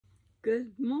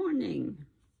Good morning.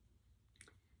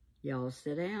 Y'all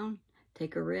sit down,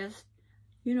 take a rest.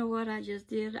 You know what I just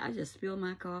did? I just spilled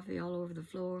my coffee all over the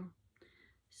floor.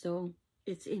 So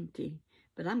it's empty,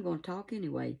 but I'm going to talk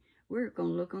anyway. We're going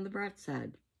to look on the bright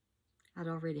side. I'd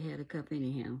already had a cup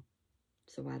anyhow,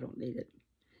 so I don't need it.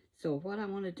 So what I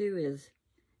want to do is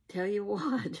tell you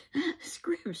what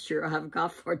scripture I've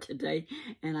got for today,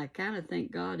 and I kind of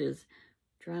think God is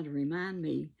trying to remind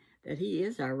me that He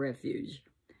is our refuge.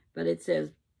 But it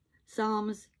says,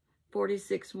 Psalms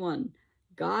 46:1,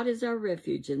 God is our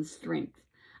refuge and strength,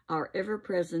 our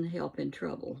ever-present help in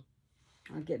trouble.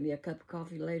 I'll get me a cup of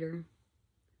coffee later.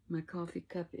 My coffee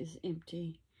cup is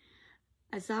empty.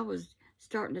 As I was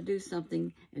starting to do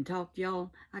something and talk to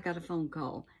y'all, I got a phone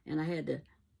call, and I had to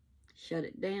shut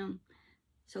it down.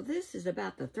 So this is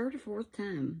about the third or fourth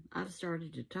time I've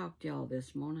started to talk to y'all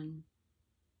this morning.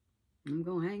 I'm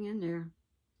going to hang in there.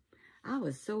 I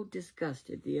was so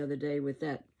disgusted the other day with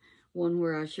that one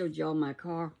where I showed y'all my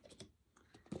car.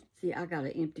 See, I got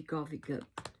an empty coffee cup.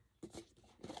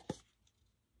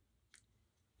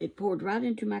 It poured right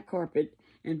into my carpet,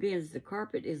 and being as the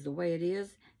carpet is the way it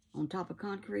is, on top of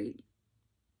concrete,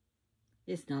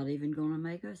 it's not even going to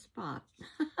make a spot.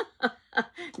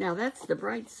 Now, that's the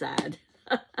bright side.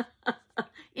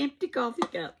 Empty coffee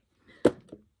cup.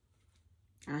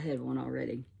 I had one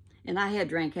already, and I had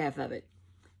drank half of it.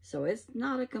 So it's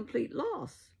not a complete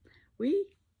loss. We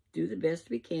do the best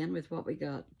we can with what we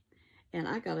got. And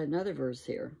I got another verse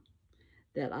here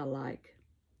that I like.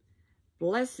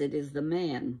 Blessed is the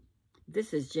man.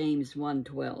 This is James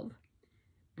 1:12.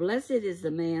 Blessed is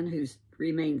the man who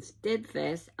remains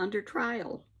steadfast under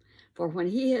trial. For when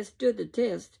he has stood the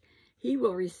test, he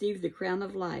will receive the crown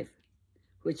of life,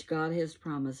 which God has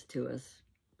promised to us.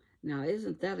 Now,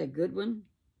 isn't that a good one?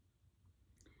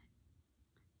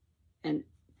 And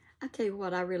I tell you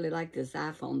what, I really like this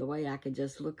iPhone, the way I can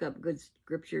just look up good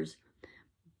scriptures.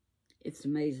 It's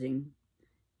amazing,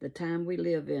 the time we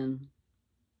live in.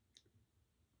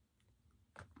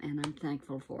 And I'm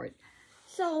thankful for it.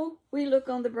 So we look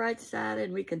on the bright side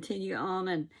and we continue on.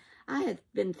 And I had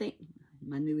been thinking,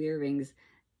 my new earrings,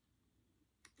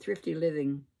 Thrifty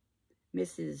Living,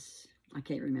 Mrs., I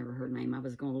can't remember her name. I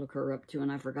was going to look her up too,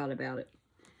 and I forgot about it.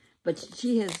 But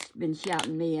she has been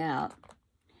shouting me out.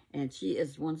 And she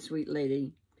is one sweet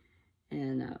lady.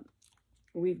 And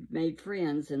we've made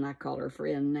friends, and I call her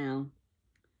friend now.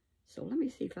 So let me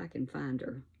see if I can find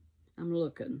her. I'm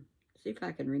looking. See if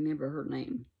I can remember her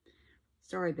name.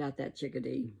 Sorry about that,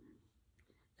 chickadee.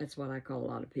 That's what I call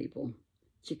a lot of people.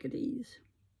 Chickadees.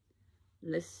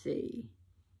 Let's see.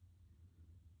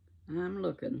 I'm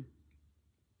looking.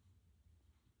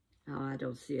 Oh, I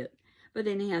don't see it. But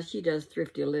anyhow, she does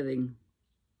Thrifty Living,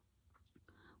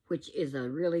 which is a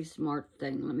really smart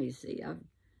thing. Let me see.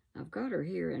 I've got her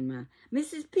here in my...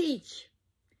 Mrs. Peach.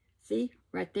 See?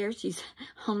 Right there. She's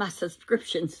on my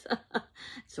subscriptions.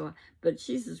 But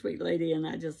she's a sweet lady, and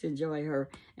I just enjoy her.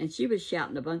 And she was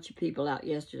shouting a bunch of people out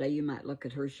yesterday. You might look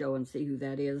at her show and see who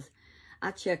that is.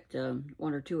 I checked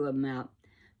one or two of them out.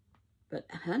 But,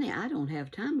 honey, I don't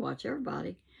have time to watch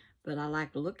everybody. But I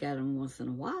like to look at them once in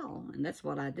a while. And that's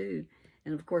what I do.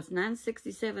 And, of course,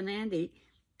 967 Andy,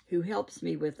 who helps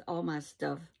me with all my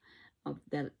stuff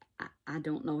that I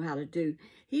don't know how to do.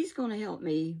 He's going to help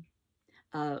me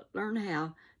learn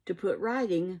how to put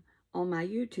writing on my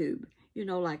YouTube. You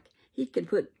know, like he could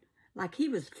put, like he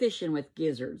was fishing with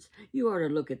gizzards. You ought to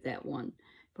look at that one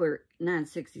where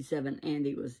 967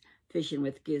 Andy was fishing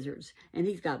with gizzards. And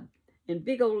he's got, in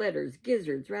big old letters,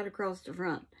 gizzards right across the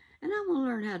front. And I want to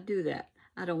learn how to do that.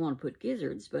 I don't want to put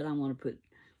gizzards, but I want to put,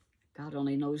 God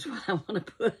only knows what I want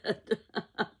to put.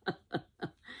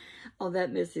 Oh,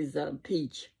 that Mrs.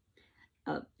 Peach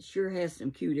sure has some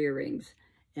cute earrings.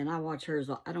 And I watch hers.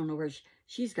 I don't know where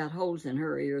she's got holes in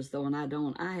her ears, though, and I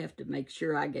don't. I have to make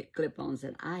sure I get clip-ons.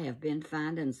 And I have been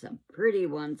finding some pretty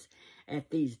ones at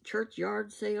these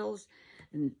churchyard sales.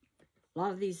 And a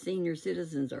lot of these senior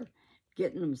citizens are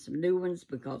getting them some new ones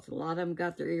because a lot of them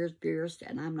got their ears pierced.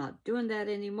 And I'm not doing that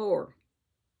anymore.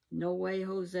 No way,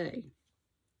 Jose.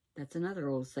 That's another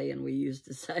old saying we used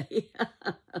to say.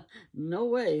 No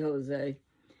way, Jose.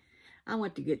 I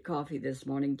went to get coffee this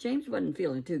morning. James wasn't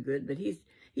feeling too good, but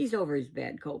he's over his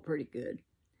bad cold pretty good.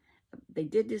 They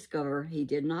did discover he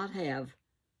did not have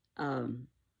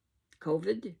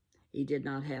COVID. He did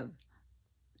not have...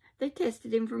 They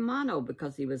tested him for mono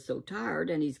because he was so tired,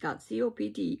 and he's got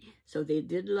COPD. So they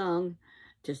did lung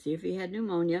to see if he had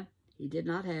pneumonia. He did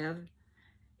not have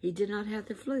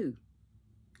the flu.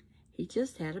 He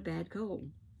just had a bad cold.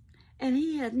 And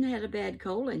he hadn't had a bad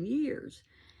cold in years.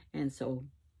 And so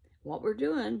what we're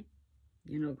doing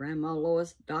You know, Grandma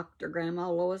Lois, Dr. Grandma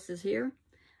Lois is here.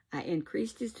 I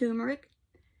increased his turmeric.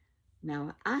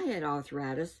 Now, I had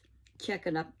arthritis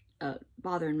checking up,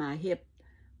 bothering my hip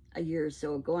a year or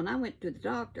so ago, and I went to the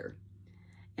doctor.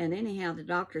 And anyhow, the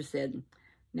doctor said,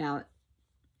 now,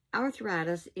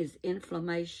 arthritis is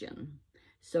inflammation.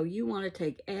 So you want to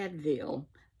take Advil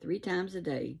 3 times a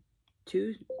day,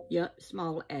 2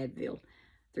 small Advil,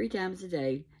 3 times a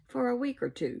day for a week or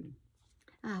 2.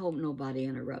 I hope nobody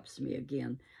interrupts me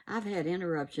again. I've had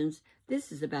interruptions.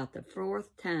 This is about the 4th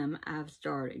time I've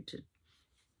started to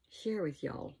share with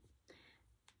y'all.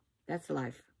 That's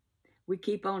life. We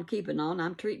keep on keeping on.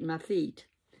 I'm treating my feet.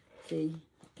 See,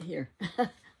 here.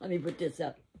 Let me put this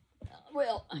up.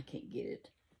 Well, I can't get it.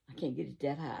 I can't get it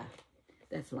that high.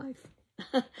 That's life.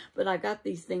 But I got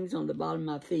these things on the bottom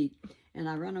of my feet, and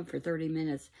I run them for 30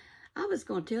 minutes. I was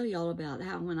going to tell y'all about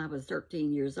how when I was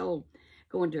 13 years old,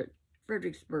 going to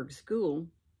Fredericksburg School,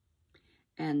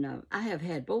 and I have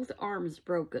had both arms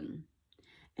broken.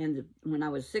 And when I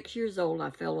was 6 years old, I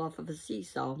fell off of a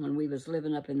seesaw when we was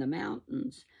living up in the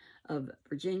mountains of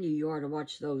Virginia. You ought to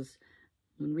watch those.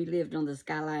 When we lived on the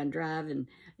Skyline Drive and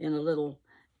in a little,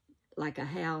 like a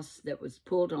house that was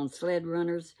pulled on sled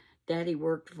runners. Daddy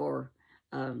worked for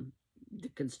the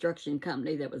construction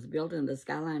company that was built in the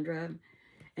Skyline Drive.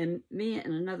 And me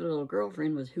and another little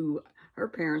girlfriend was who, her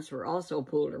parents were also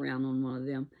pulled around on one of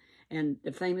them. And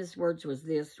the famous words was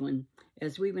this, when,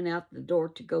 as we went out the door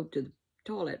to go to the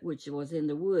toilet, which was in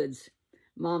the woods,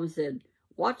 Mom said,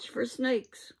 "Watch for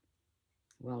snakes."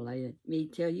 Well, let me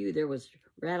tell you, there was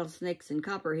rattlesnakes and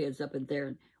copperheads up in there,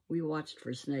 and we watched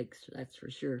for snakes, that's for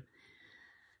sure.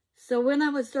 So when I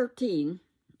was 13,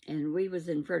 and we was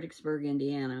in Fredericksburg,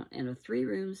 Indiana, in a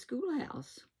 3-room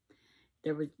schoolhouse,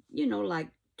 there was, you know, like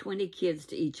 20 kids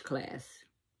to each class.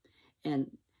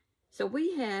 And so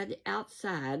we had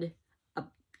outside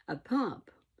a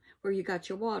pump where you got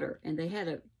your water, and they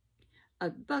had a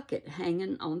bucket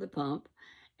hanging on the pump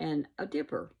and a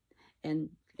dipper. And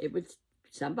it was,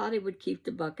 somebody would keep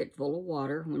the bucket full of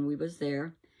water when we was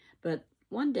there. But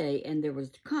one day, and there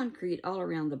was concrete all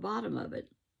around the bottom of it.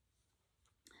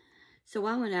 So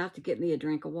I went out to get me a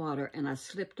drink of water, and I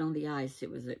slipped on the ice.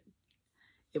 It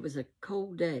was a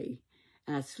cold day,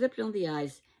 and I slipped on the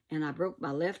ice, and I broke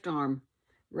my left arm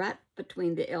right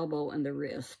between the elbow and the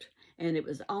wrist. And it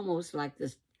was almost like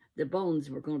the bones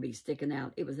were going to be sticking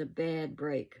out. It was a bad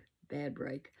break, bad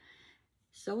break.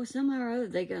 So somehow or other,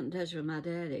 they got in touch with my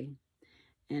daddy.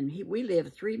 And we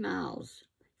lived 3 miles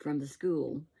from the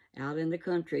school, out in the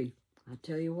country. I'll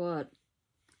tell you what,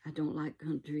 I don't like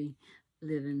country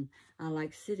living. I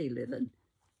like city living.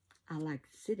 I like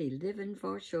city living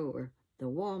for sure. The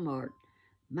Walmart,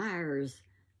 Myers,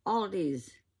 Aldi's,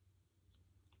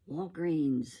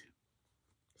 Walgreens,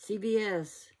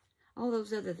 CVS, all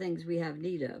those other things we have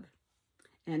need of.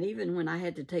 And even when I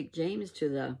had to take James to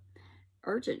the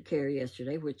urgent care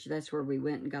yesterday, which that's where we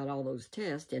went and got all those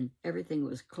tests, and everything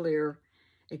was clear,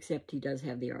 except he does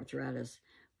have the arthritis,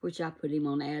 which I put him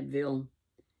on Advil.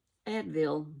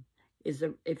 Advil is,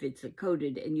 if it's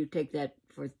coated, and you take that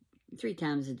for 3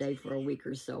 times a day for a week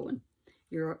or so, and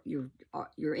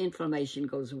your inflammation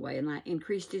goes away. And I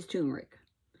increased his turmeric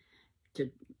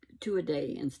to 2 a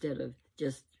day instead of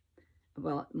just,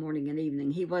 well, morning and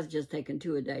evening. He was just taking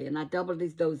 2 a day, and I doubled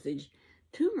his dosage.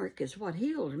 Turmeric is what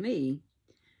healed me.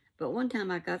 But one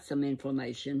time I got some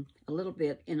inflammation, a little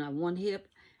bit, in one hip,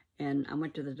 and I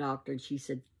went to the doctor, and she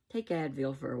said, take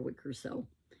Advil for a week or so,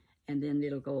 and then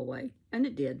it'll go away. And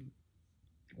it did.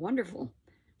 Wonderful.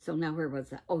 So now where was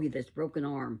that? Oh, yeah, this broken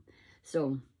arm.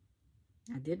 So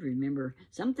I did remember.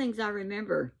 Some things I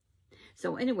remember.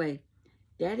 So anyway,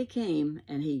 Daddy came,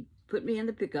 and he put me in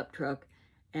the pickup truck,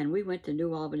 and we went to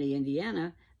New Albany,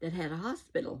 Indiana, that had a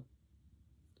hospital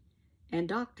and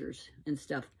doctors and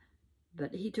stuff.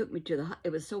 But he took me to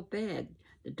it was so bad.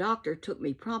 The doctor took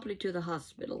me promptly to the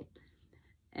hospital.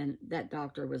 And that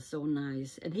doctor was so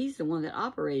nice. And he's the one that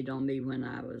operated on me when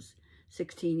I was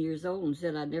 16 years old and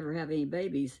said I'd never have any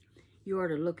babies. You ought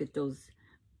to look at those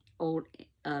old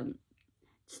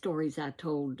stories I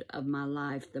told of my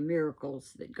life, the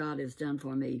miracles that God has done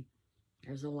for me.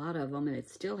 There's a lot of them, and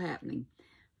it's still happening.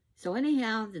 So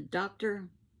anyhow, the doctor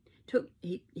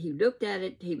he looked at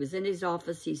it. He was in his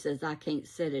office. He says, I can't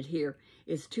set it here.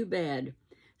 It's too bad.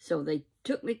 So they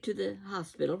took me to the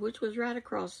hospital, which was right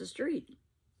across the street.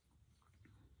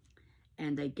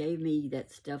 And they gave me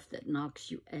that stuff that knocks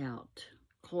you out,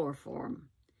 chloroform.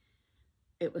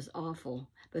 It was awful,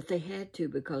 but they had to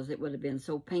because it would have been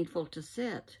so painful to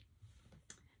set.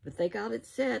 But they got it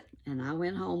set, and I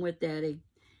went home with Daddy.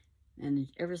 And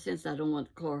ever since, I don't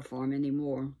want chloroform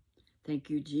anymore. Thank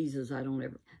you, Jesus. I don't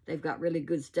ever, they've got really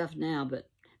good stuff now, but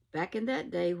back in that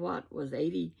day, what was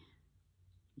 80,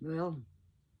 well,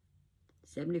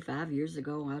 75 years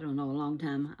ago, I don't know, a long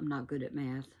time. I'm not good at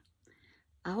math.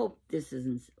 I hope this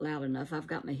isn't loud enough. I've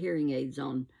got my hearing aids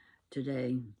on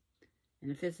today.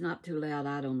 And if it's not too loud,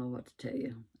 I don't know what to tell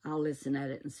you. I'll listen at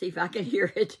it and see if I can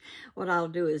hear it. What I'll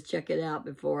do is check it out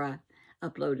before I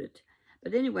upload it.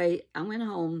 But anyway, I went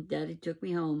home. Daddy took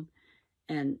me home.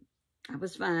 And I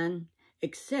was fine.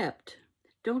 Except,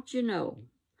 don't you know,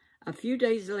 a few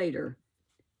days later,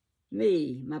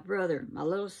 me, my brother, my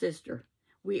little sister,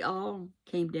 we all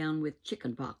came down with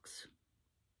chickenpox.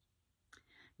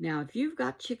 Now, if you've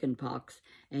got chickenpox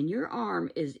and your arm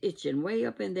is itching way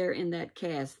up in there in that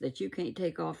cast that you can't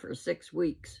take off for 6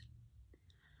 weeks,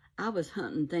 I was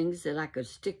hunting things that I could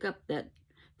stick up that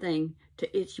thing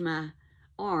to itch my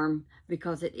arm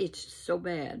because it itched so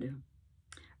bad.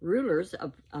 Rulers,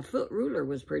 a foot ruler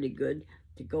was pretty good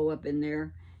to go up in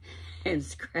there and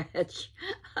scratch.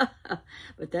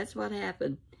 But that's what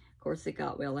happened. Of course, it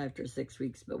got well after 6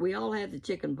 weeks. But we all had the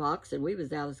chickenpox, and we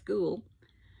was out of school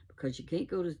because you can't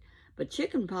go to... But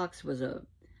chickenpox was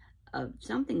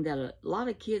something that a lot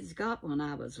of kids got when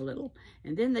I was little.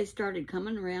 And then they started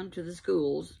coming around to the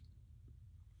schools,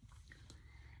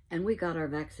 and we got our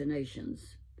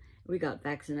vaccinations. We got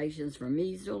vaccinations for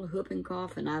measles, whooping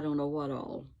cough, and I don't know what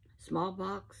all.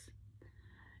 Smallpox.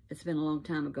 It's been a long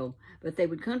time ago. But they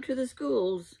would come to the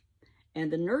schools,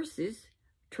 and the nurses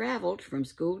traveled from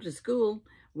school to school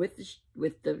with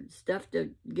the stuff to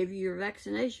give you your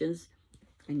vaccinations,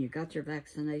 and you got your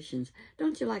vaccinations.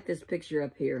 Don't you like this picture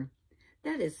up here?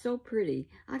 That is so pretty.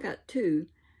 I got 2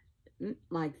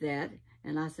 like that,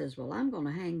 and I says, well, I'm going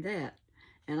to hang that.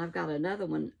 And I've got another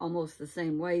one almost the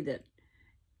same way that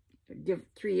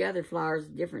 3 other flowers,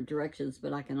 different directions,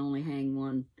 but I can only hang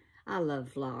one. I love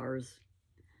flowers.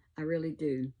 I really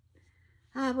do.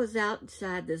 I was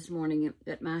outside this morning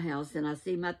at my house, and I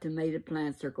see my tomato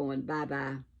plants are going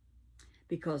bye-bye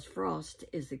because frost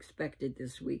is expected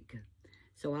this week.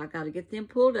 So I got to get them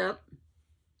pulled up,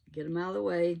 get them out of the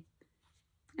way,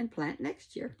 and plant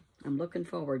next year. I'm looking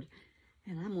forward.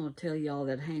 And I'm going to tell y'all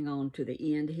that hang on to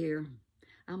the end here.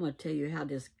 I'm going to tell you how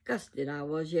disgusted I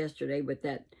was yesterday with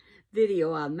that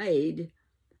video I made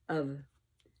of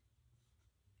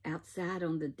outside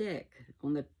on the deck,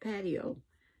 on the patio,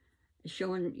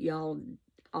 showing y'all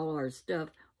all our stuff,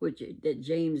 that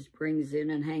James brings in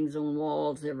and hangs on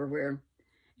walls everywhere.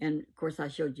 And, of course, I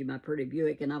showed you my pretty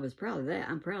Buick, and I was proud of that.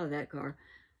 I'm proud of that car.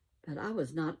 But I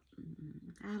was not,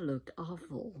 I looked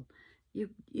awful.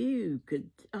 You could,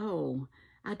 oh,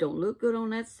 I don't look good on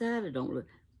that side.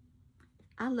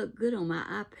 I look good on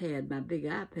my iPad, my big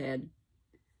iPad.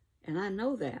 And I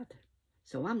know that.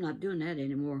 So I'm not doing that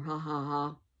anymore. Ha, ha,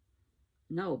 ha.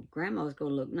 No, Grandma's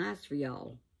going to look nice for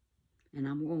y'all. And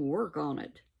I'm going to work on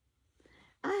it.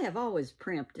 I have always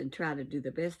primped and tried to do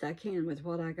the best I can with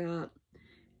what I got.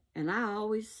 And I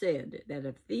always said that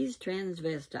if these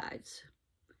transvestites,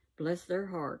 bless their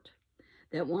heart,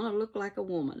 that want to look like a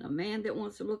woman, a man that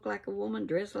wants to look like a woman,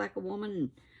 dress like a woman, and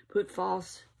put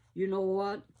false, you know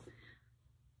what?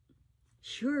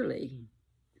 Surely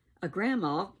a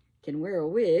grandma can wear a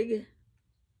wig.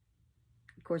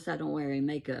 Of course, I don't wear any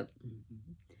makeup.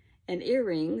 And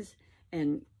earrings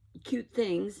and cute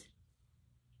things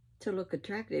to look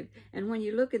attractive. And when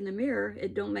you look in the mirror,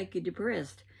 it don't make you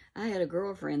depressed. I had a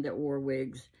girlfriend that wore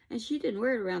wigs, and she didn't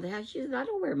wear it around the house. She said, I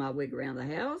don't wear my wig around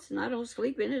the house, and I don't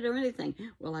sleep in it or anything.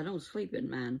 Well, I don't sleep in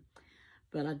mine,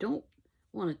 but I don't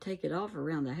want to take it off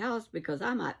around the house because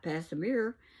I might pass a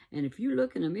mirror, and if you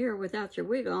look in a mirror without your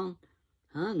wig on,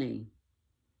 honey,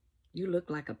 you look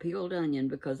like a peeled onion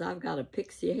because I've got a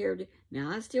pixie hair. Now,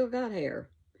 I still got hair,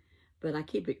 but I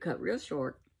keep it cut real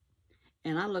short,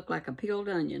 and I look like a peeled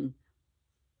onion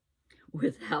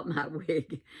without my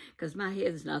wig, because my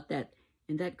head's not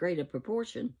in that great a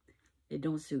proportion. It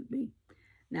don't suit me.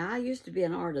 Now, I used to be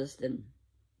an artist and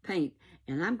paint,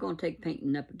 and I'm going to take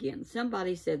painting up again.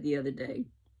 Somebody said the other day,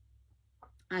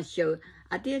 I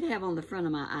did have on the front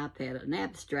of my iPad an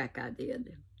abstract I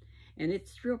did, and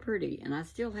it's real pretty, and I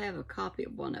still have a copy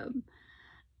of one of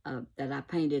them that I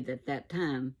painted at that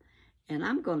time, and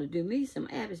I'm going to do me some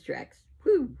abstracts.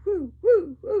 Woo, woo,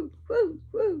 woo, woo, woo,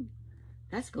 woo.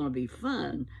 That's going to be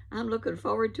fun. I'm looking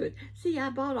forward to it. See, I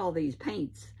bought all these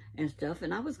paints and stuff,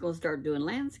 and I was going to start doing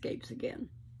landscapes again.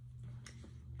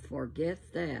 Forget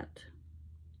that.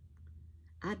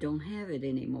 I don't have it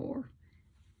anymore.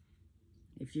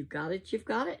 If you've got it, you've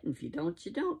got it. And if you don't,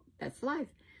 you don't. That's life.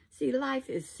 See, life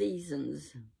is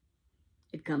seasons.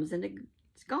 It comes and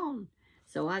it's gone.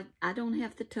 So I don't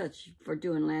have to touch for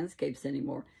doing landscapes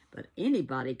anymore. But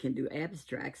anybody can do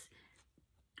abstracts.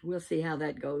 We'll see how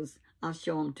that goes. I'll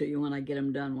show them to you when I get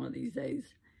them done one of these days.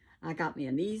 I got me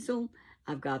an easel.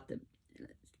 I've got the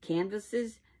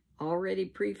canvases already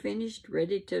pre-finished,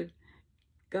 ready to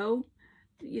go.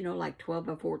 You know, like 12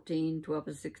 by 14, 12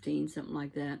 by 16, something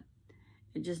like that.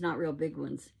 And just not real big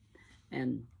ones.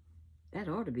 And that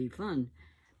ought to be fun.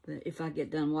 But if I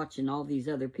get done watching all these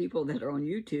other people that are on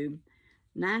YouTube,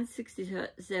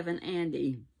 967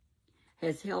 Andy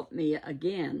has helped me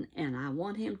again, and I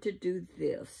want him to do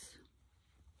this.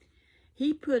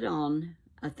 He put on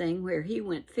a thing where he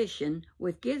went fishing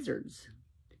with gizzards.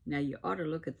 Now, you ought to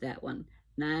look at that one,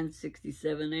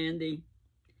 967 Andy.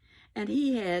 And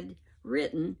he had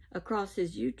written across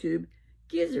his YouTube,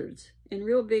 gizzards, in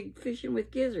real big fishing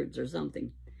with gizzards or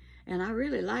something. And I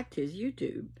really liked his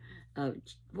YouTube,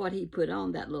 what he put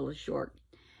on that little short.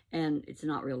 And it's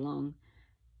not real long.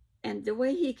 And the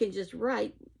way he can just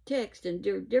write text and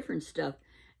do different stuff.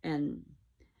 And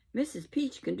Mrs.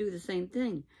 Peach can do the same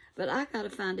thing. But I got to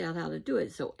find out how to do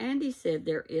it. So Andy said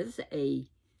there is a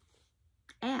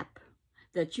app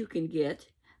that you can get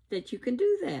that you can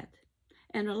do that.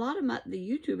 And a lot of the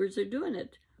YouTubers are doing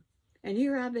it. And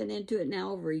here I've been into it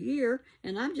now over a year,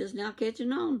 and I'm just now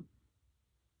catching on.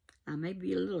 I may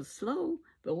be a little slow,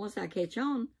 but once I catch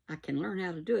on, I can learn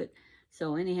how to do it.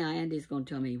 So anyhow, Andy's going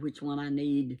to tell me which one I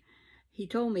need. He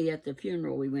told me at the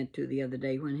funeral we went to the other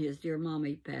day when his dear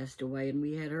mommy passed away, and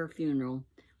we had her funeral,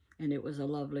 and it was a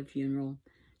lovely funeral.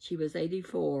 She was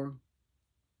 84,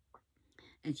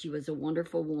 and she was a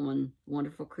wonderful woman,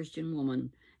 wonderful Christian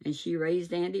woman, and she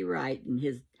raised Andy right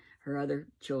and her other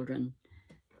children.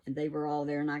 And they were all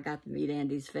there, and I got to meet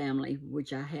Andy's family,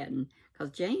 which I hadn't. Because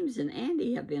James and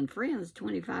Andy have been friends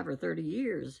 25 or 30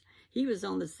 years. He was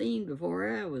on the scene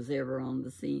before I was ever on the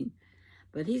scene.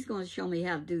 But he's going to show me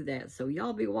how to do that. So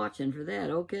y'all be watching for that,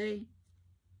 okay?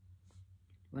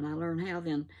 When I learn how,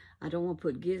 then I don't want to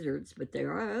put gizzards, but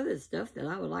there are other stuff that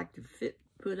I would like to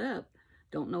put up.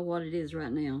 Don't know what it is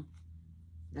right now.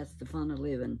 That's the fun of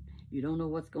living. You don't know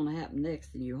what's going to happen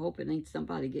next, and you hope it ain't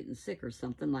somebody getting sick or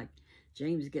something, like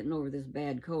James getting over this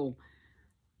bad cold.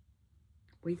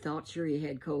 We thought sure he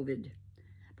had COVID.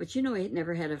 But you know, he had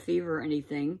never had a fever or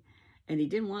anything, and he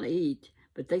didn't want to eat.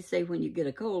 But they say when you get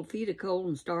a cold, feed a cold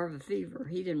and starve a fever.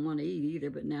 He didn't want to eat either,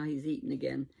 but now he's eating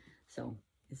again. So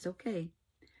it's okay.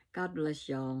 God bless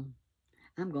y'all.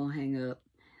 I'm going to hang up.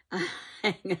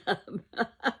 Hang up.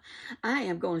 I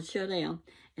am going to shut down.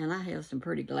 And I have some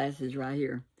pretty glasses right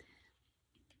here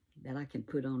that I can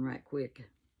put on right quick.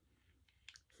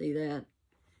 See that?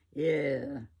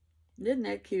 Yeah. Isn't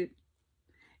that cute?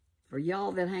 For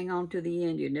y'all that hang on to the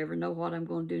end, you never know what I'm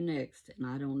going to do next. And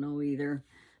I don't know either.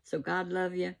 So God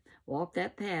love you. Walk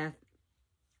that path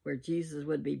where Jesus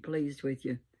would be pleased with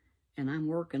you. And I'm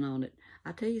working on it.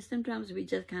 I tell you, sometimes we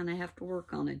just kind of have to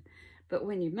work on it. But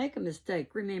when you make a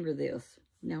mistake, remember this.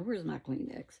 Now, where's my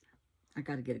Kleenex? I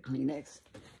got to get a Kleenex.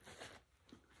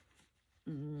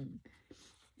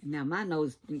 Now, my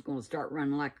nose is going to start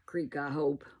running like a creek, I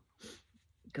hope.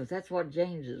 Because that's what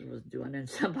James's was doing. And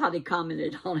somebody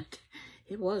commented on it.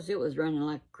 It was running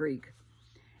like a creek.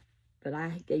 But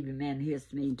I gave him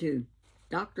antihistamine too.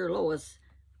 Dr.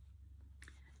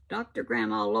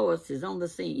 Grandma Lois is on the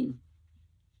scene.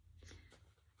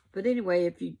 But anyway,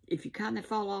 if you kind of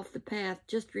fall off the path,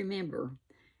 just remember,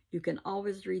 you can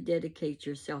always rededicate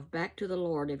yourself back to the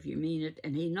Lord if you mean it,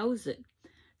 and He knows it.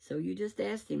 So you just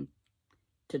ask Him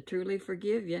to truly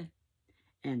forgive you.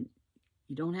 And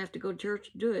you don't have to go to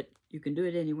church to do it. You can do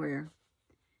it anywhere.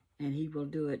 And He will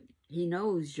do it. He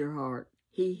knows your heart.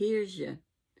 He hears you.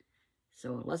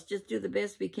 So let's just do the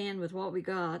best we can with what we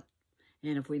got.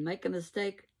 And if we make a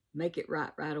mistake, make it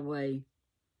right away.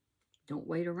 Don't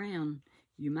wait around.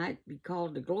 You might be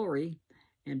called to glory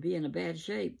and be in a bad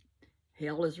shape.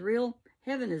 Hell is real.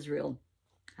 Heaven is real.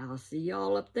 I'll see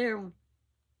y'all up there,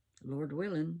 Lord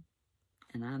willing.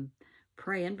 And I'm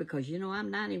praying because, you know, I'm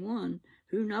 91.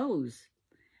 Who knows?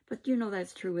 But you know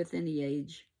that's true with any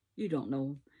age. You don't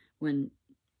know when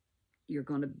you're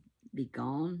going to be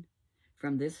gone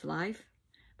from this life.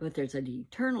 But there's an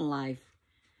eternal life.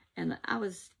 And I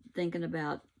was thinking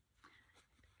about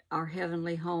our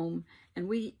heavenly home. And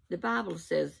the Bible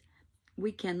says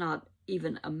we cannot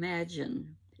even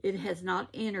imagine. It has not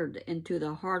entered into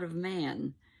the heart of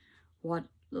man what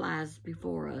lies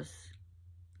before us.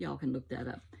 Y'all can look that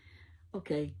up.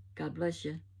 Okay, God bless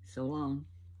you. So long.